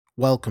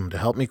Welcome to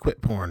Help Me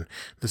Quit Porn.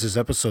 This is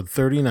episode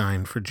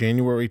 39 for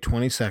January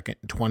 22nd,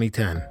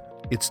 2010.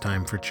 It's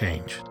time for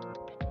change.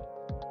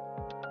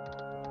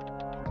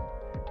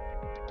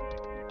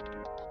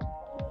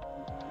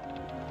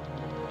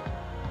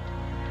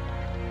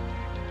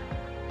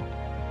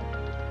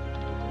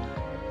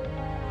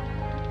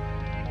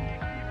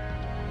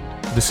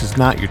 This is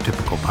not your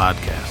typical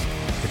podcast.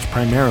 It's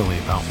primarily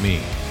about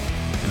me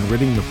and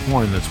ridding the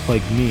porn that's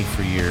plagued me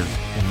for years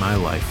in my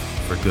life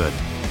for good.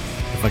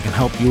 If I can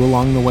help you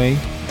along the way,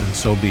 then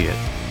so be it.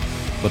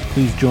 But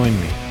please join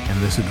me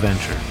in this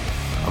adventure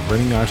of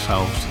ridding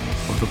ourselves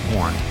of the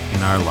porn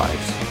in our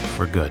lives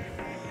for good.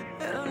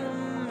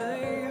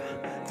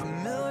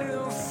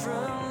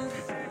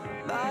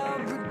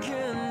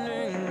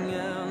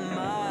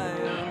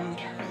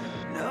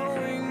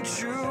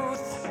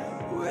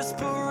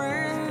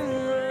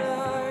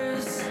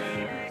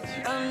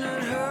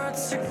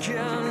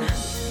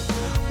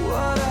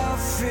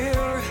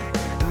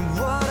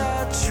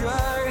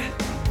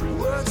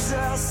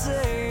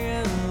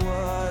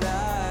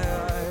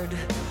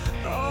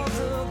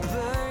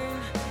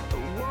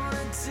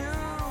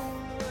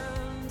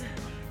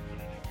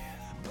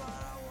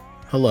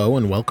 Hello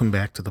and welcome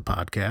back to the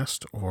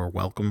podcast, or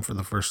welcome for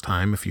the first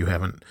time if you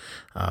haven't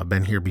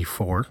been here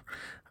before.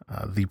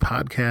 The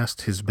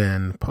podcast has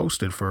been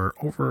posted for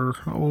over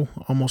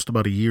almost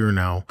about a year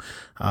now,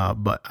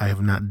 but I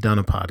have not done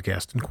a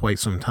podcast in quite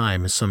some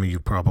time, as some of you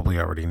probably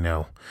already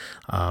know.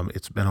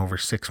 It's been over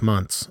 6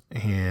 months,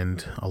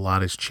 and a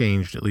lot has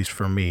changed, at least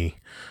for me,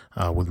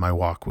 with my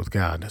walk with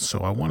God. So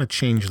I want to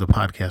change the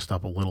podcast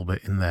up a little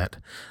bit in that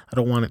I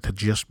don't want it to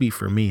just be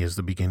for me, as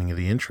the beginning of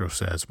the intro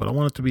says, but I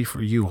want it to be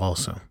for you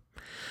also.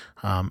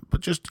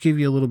 But just to give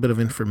you a little bit of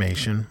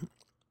information,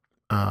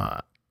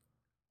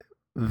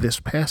 this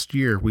past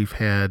year, we've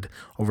had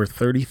over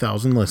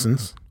 30,000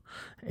 listens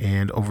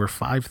and over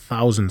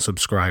 5,000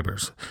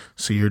 subscribers.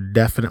 So you're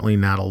definitely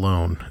not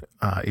alone.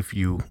 If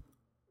you've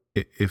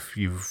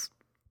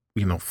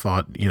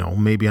thought,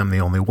 maybe I'm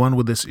the only one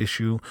with this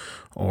issue,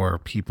 or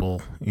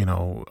people,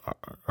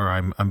 or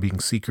I'm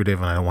being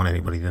secretive and I don't want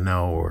anybody to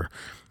know, or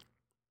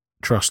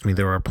trust me,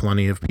 there are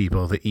plenty of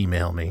people that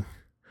email me.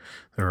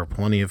 There are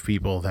plenty of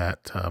people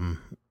that,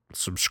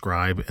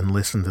 subscribe and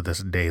listen to this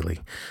daily.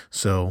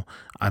 So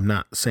I'm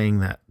not saying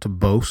that to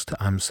boast.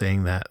 I'm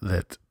saying that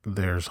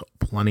there's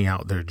plenty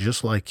out there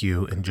just like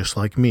you and just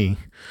like me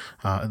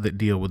that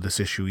deal with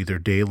this issue either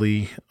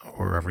daily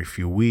or every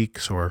few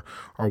weeks or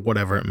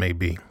whatever it may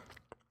be.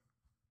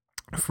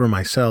 For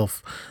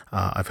myself,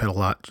 I've had a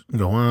lot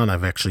go on.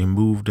 I've actually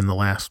moved in the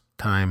last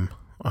time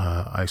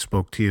I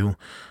spoke to you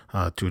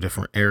to a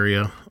different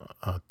area,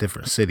 a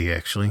different city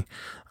actually.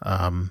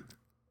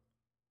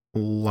 A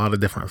lot of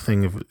different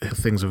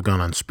things have gone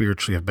on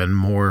spiritually. I've been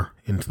more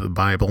into the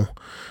Bible,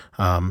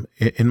 and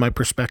my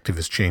perspective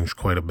has changed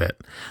quite a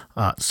bit.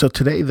 So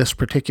today, this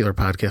particular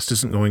podcast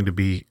isn't going to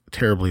be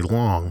terribly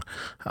long,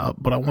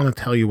 but I want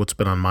to tell you what's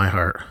been on my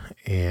heart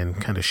and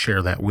kind of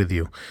share that with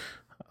you.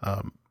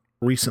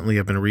 Recently,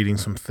 I've been reading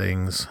some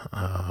things,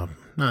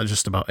 not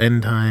just about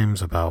end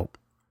times, about,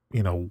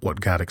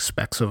 what God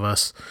expects of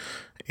us.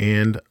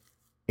 And,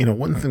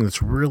 one thing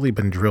that's really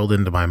been drilled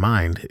into my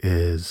mind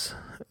is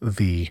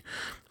the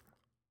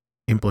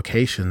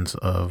implications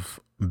of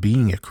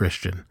being a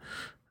Christian.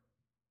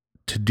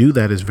 To do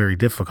that is very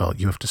difficult.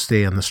 You have to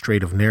stay on the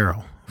straight and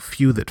narrow.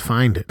 Few that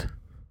find it,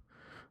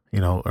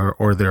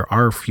 or there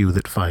are few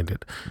that find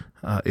it.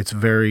 It's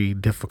very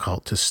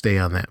difficult to stay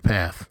on that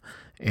path.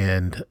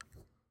 And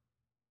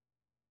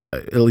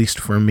at least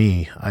for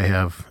me, I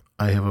have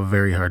a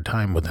very hard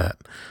time with that.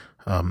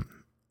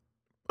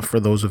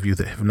 For those of you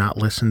that have not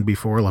listened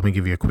before, let me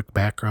give you a quick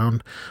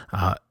background.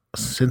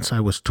 Since I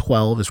was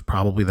 12 is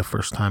probably the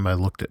first time I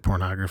looked at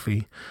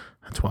pornography.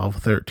 12,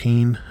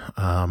 13.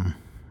 I'm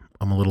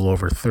a little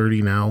over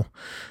 30 now,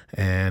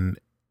 and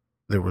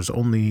there was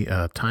only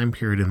a time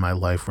period in my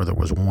life where there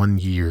was 1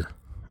 year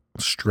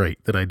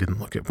straight that I didn't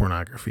look at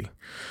pornography.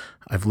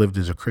 I've lived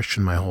as a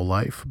Christian my whole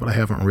life, but I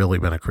haven't really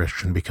been a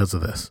Christian because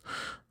of this.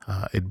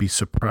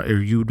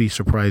 You would be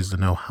surprised to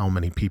know how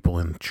many people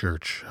in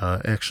church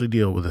actually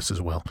deal with this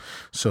as well.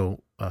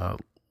 So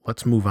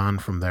let's move on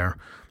from there.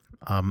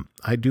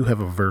 I do have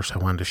a verse I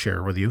wanted to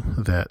share with you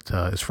that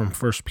is from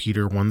 1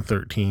 Peter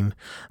 1:13.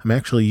 I'm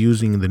actually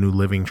using the New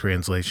Living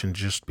Translation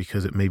just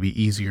because it may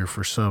be easier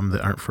for some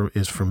that aren't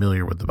as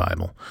familiar with the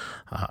Bible.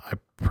 I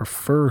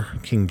prefer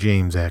King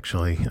James,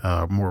 actually,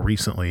 more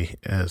recently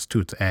as to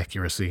its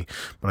accuracy,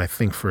 but I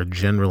think for a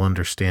general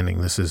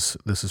understanding, this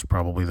is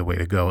probably the way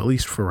to go, at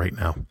least for right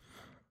now.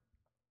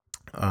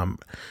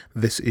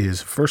 This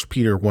is 1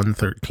 Peter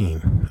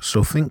 1:13.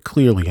 So think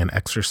clearly and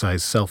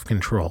exercise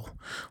self-control.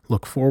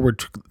 Look forward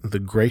to the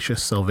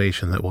gracious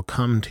salvation that will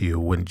come to you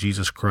when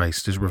Jesus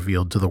Christ is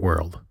revealed to the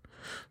world.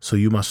 So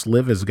you must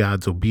live as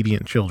God's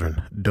obedient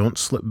children. Don't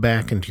slip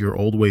back into your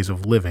old ways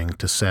of living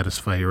to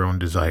satisfy your own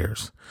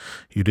desires.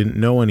 You didn't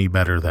know any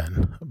better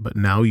then, but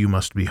now you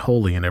must be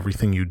holy in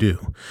everything you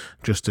do,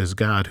 just as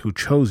God who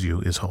chose you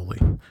is holy.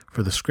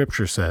 For the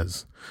scripture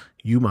says,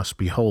 you must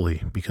be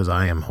holy because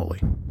I am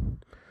holy.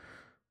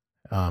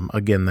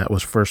 Again, that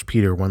was 1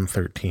 Peter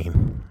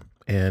 1:13,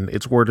 and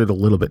it's worded a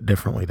little bit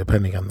differently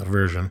depending on the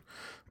version.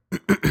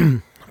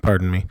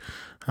 Pardon me.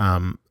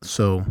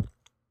 So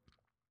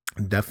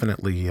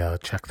definitely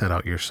check that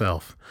out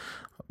yourself.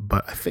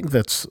 But I think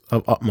that's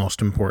of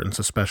utmost importance,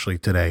 especially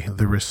today.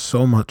 There is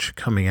so much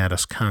coming at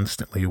us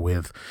constantly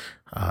with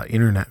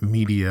internet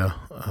media.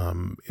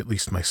 At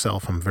least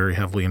myself, I'm very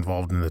heavily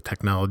involved in the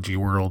technology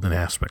world and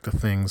aspect of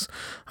things.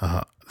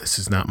 This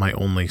is not my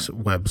only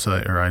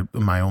website or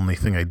my only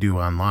thing I do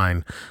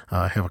online.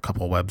 I have a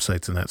couple of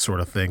websites and that sort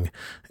of thing.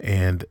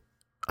 And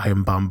I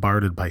am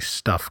bombarded by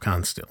stuff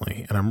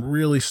constantly. And I'm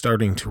really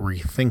starting to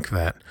rethink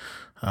that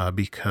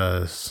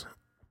because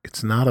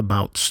it's not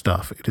about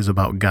stuff. It is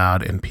about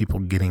God and people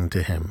getting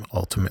to him,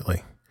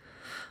 ultimately.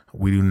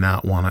 We do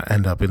not want to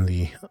end up in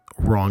the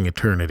wrong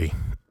eternity.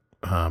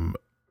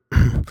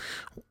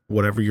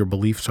 Whatever your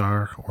beliefs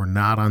are or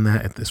not on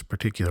that at this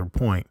particular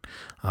point,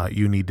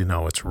 you need to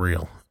know it's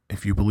real.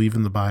 If you believe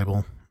in the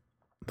Bible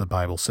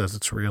says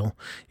it's real.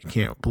 You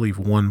can't believe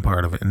one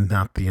part of it and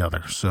not the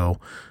other. So,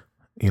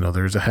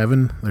 there's a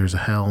heaven, there's a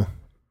hell.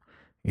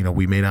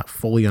 We may not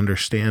fully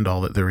understand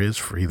all that there is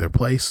for either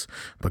place,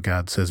 but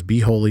God says, be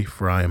holy,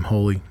 for I am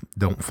holy.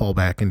 Don't fall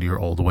back into your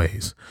old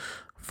ways.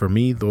 For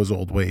me, those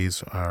old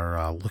ways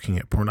are looking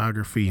at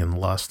pornography and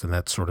lust and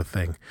that sort of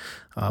thing.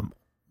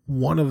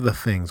 One of the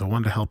things, I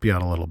wanted to help you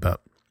out a little bit,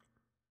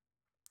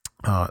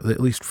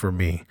 at least for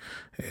me,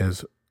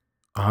 is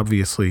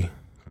obviously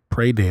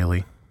pray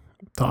daily,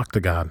 talk to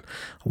God.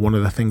 One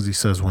of the things he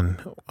says when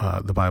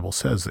the Bible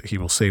says that he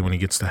will say when he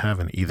gets to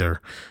heaven,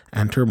 either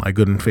enter my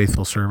good and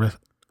faithful servant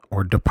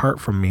or depart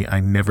from me, I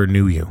never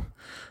knew you.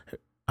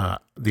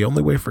 The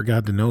only way for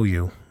God to know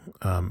you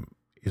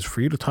is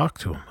for you to talk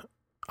to him.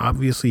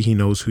 Obviously, he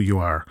knows who you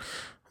are,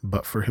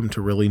 but for him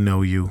to really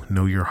know you,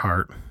 know your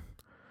heart,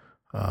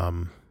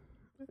 and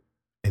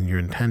your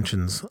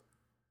intentions,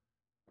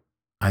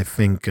 I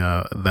think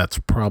that's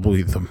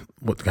probably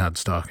what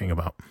God's talking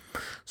about.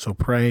 So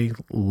pray,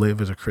 live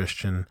as a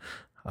Christian.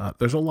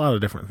 There's a lot of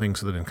different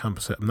things that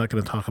encompass it. I'm not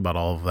going to talk about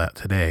all of that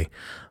today,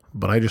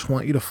 but I just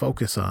want you to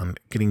focus on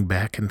getting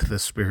back into the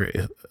spirit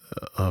into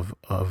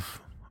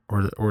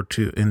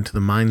the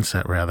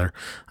mindset rather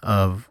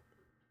of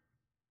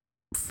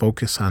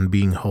focus on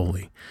being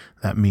holy.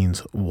 That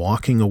means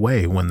walking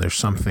away when there's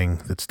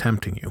something that's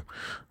tempting you.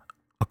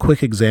 A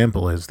quick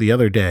example is the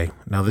other day.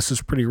 Now, this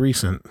is pretty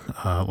recent.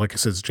 Like I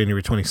said, it's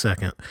January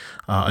 22nd.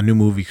 A new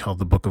movie called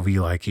The Book of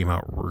Eli came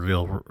out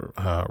real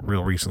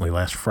recently,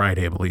 last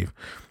Friday, I believe.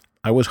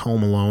 I was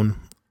home alone.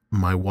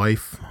 My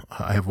wife,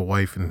 I have a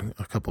wife and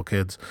a couple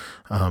kids.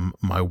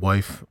 My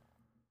wife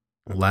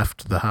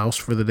left the house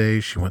for the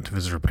day. She went to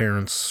visit her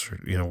parents,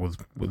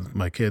 with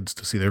my kids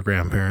to see their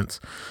grandparents.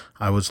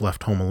 I was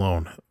left home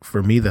alone.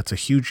 For me, that's a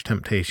huge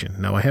temptation.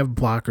 Now, I have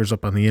blockers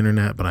up on the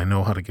internet, but I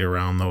know how to get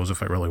around those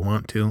if I really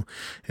want to.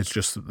 It's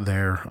just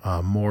there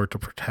more to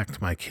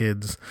protect my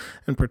kids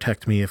and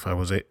protect me if I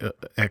was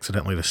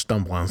accidentally to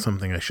stumble on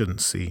something I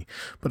shouldn't see.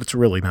 But it's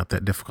really not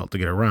that difficult to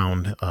get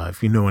around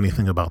if you know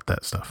anything about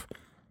that stuff.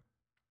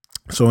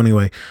 So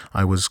anyway,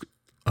 I was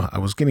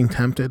getting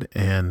tempted,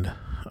 and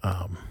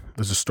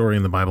there's a story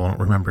in the Bible. I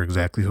don't remember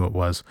exactly who it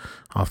was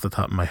off the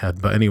top of my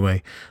head. But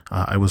anyway,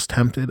 I was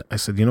tempted. I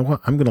said, you know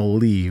what? I'm going to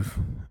leave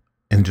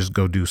and just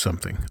go do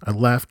something. I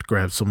left,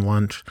 grabbed some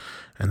lunch,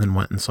 and then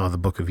went and saw The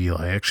Book of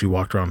Eli. I actually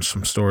walked around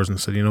some stores and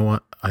said, you know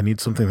what? I need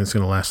something that's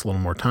going to last a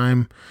little more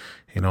time.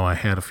 I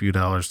had a few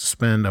dollars to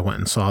spend. I went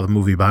and saw the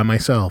movie by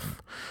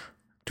myself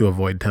to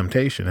avoid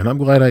temptation. And I'm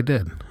glad I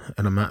did.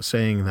 And I'm not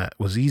saying that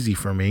was easy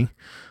for me,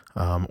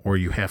 or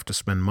you have to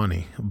spend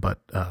money, but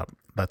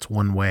that's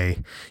one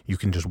way you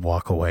can just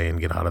walk away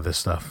and get out of this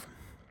stuff.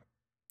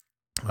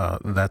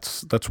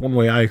 That's one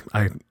way I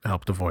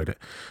helped avoid it.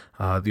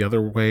 The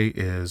other way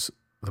is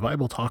the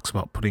Bible talks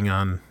about putting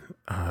on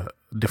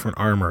different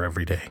armor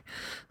every day,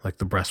 like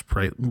the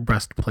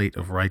breastplate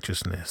of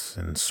righteousness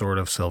and sword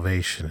of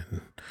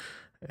salvation,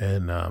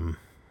 and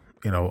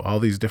all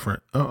these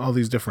different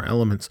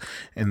elements,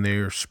 and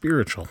they're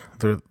spiritual.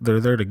 They're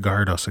there to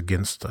guard us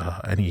against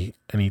any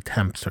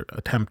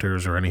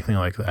tempters or anything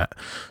like that.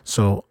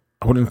 So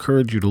I would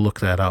encourage you to look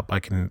that up.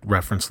 I can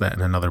reference that in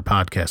another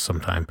podcast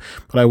sometime,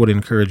 but I would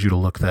encourage you to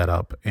look that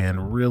up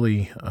and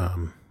really,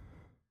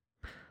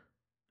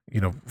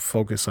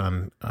 focus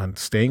on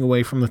staying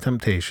away from the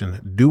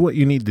temptation. Do what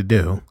you need to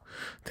do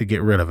to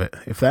get rid of it.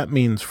 If that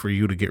means for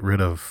you to get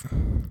rid of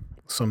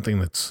something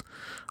that's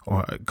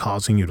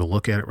causing you to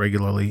look at it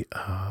regularly,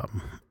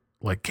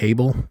 like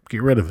cable,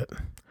 get rid of it.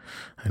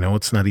 I know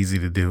it's not easy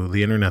to do.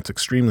 The internet's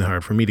extremely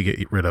hard for me to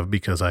get rid of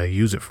because I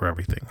use it for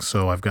everything.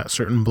 So I've got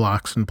certain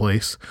blocks in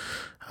place,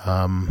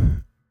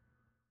 and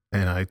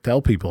I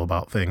tell people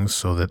about things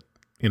so that,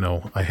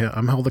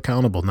 I'm held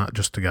accountable, not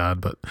just to God,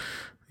 but,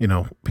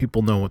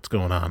 people know what's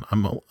going on.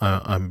 I'm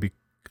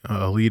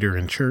a leader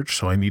in church,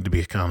 so I need to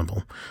be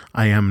accountable.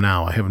 I am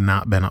now. I have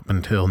not been up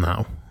until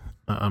now.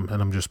 and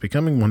I'm just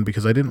becoming one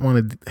because I didn't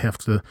want to have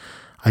to.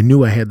 I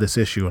knew I had this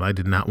issue, and I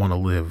did not want to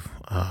live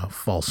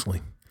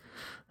falsely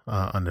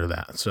under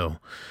that. So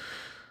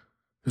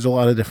there's a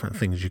lot of different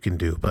things you can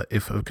do. But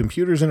if a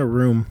computer's in a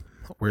room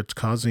where it's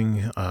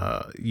causing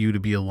you to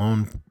be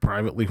alone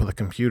privately with a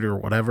computer or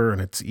whatever,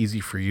 and it's easy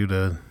for you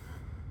to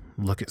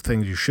look at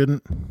things you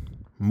shouldn't,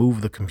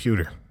 move the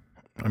computer.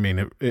 I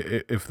mean,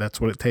 if that's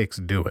what it takes,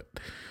 do it.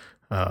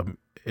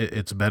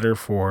 It's better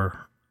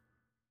for,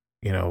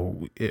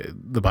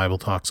 the Bible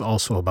talks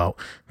also about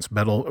it's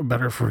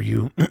better for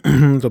you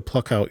to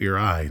pluck out your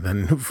eye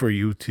than for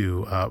you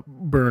to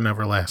burn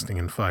everlasting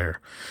in fire.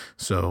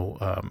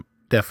 So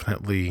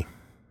definitely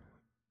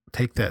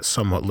take that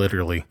somewhat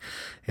literally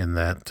in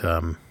that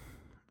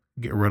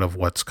get rid of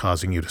what's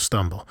causing you to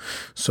stumble.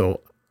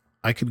 So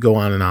I could go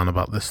on and on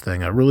about this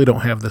thing. I really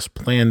don't have this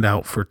planned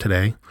out for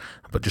today,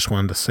 but just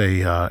wanted to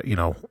say,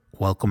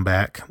 welcome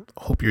back.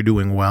 Hope you're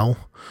doing well.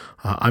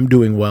 I'm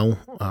doing well.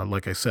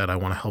 Like I said, I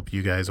want to help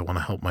you guys. I want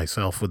to help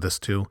myself with this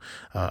too.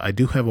 I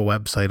do have a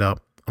website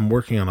up. I'm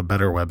working on a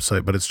better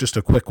website, but it's just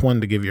a quick one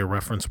to give you a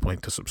reference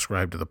point to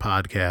subscribe to the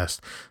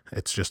podcast.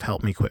 It's just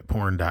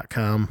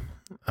helpmequitporn.com.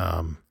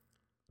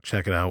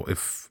 Check it out.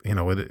 If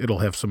it'll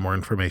have some more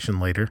information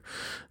later.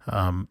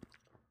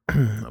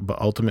 But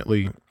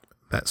ultimately,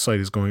 that site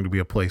is going to be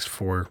a place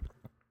for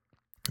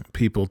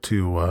people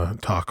to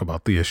talk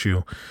about the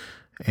issue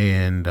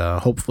and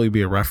hopefully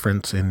be a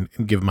reference and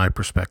give my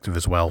perspective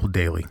as well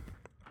daily.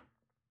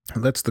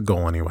 That's the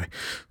goal anyway.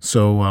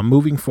 So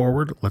moving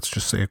forward, let's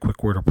just say a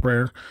quick word of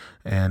prayer,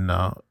 and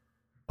I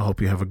hope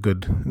you have a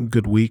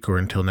good week, or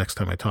until next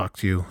time I talk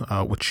to you,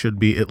 which should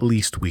be at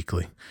least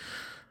weekly.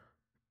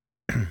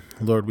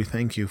 Lord, we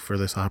thank you for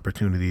this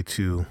opportunity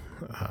to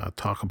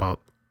talk about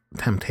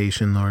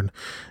temptation, Lord,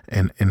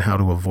 and how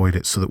to avoid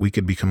it so that we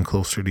could become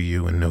closer to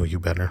you and know you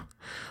better.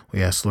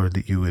 We ask, Lord,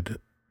 that you would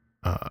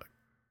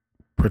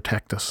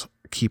protect us,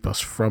 keep us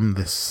from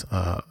this,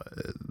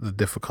 the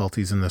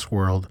difficulties in this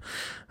world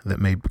that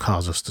may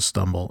cause us to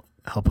stumble.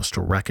 Help us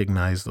to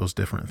recognize those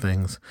different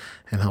things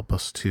and help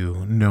us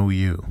to know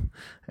you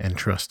and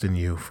trust in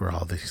you for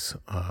all these,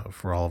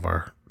 for all of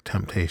our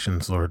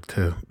temptations, Lord,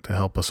 to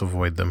help us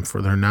avoid them,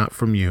 for they're not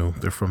from you,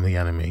 they're from the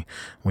enemy.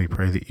 We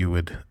pray that you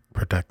would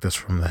protect us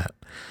from that.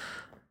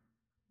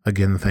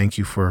 Again, thank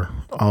you for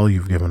all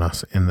you've given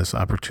us in this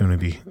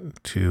opportunity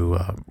to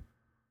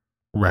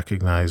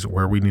recognize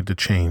where we need to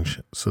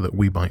change so that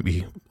we might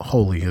be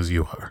holy as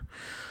you are.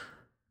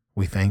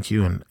 We thank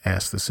you and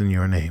ask this in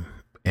your name.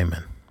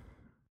 Amen.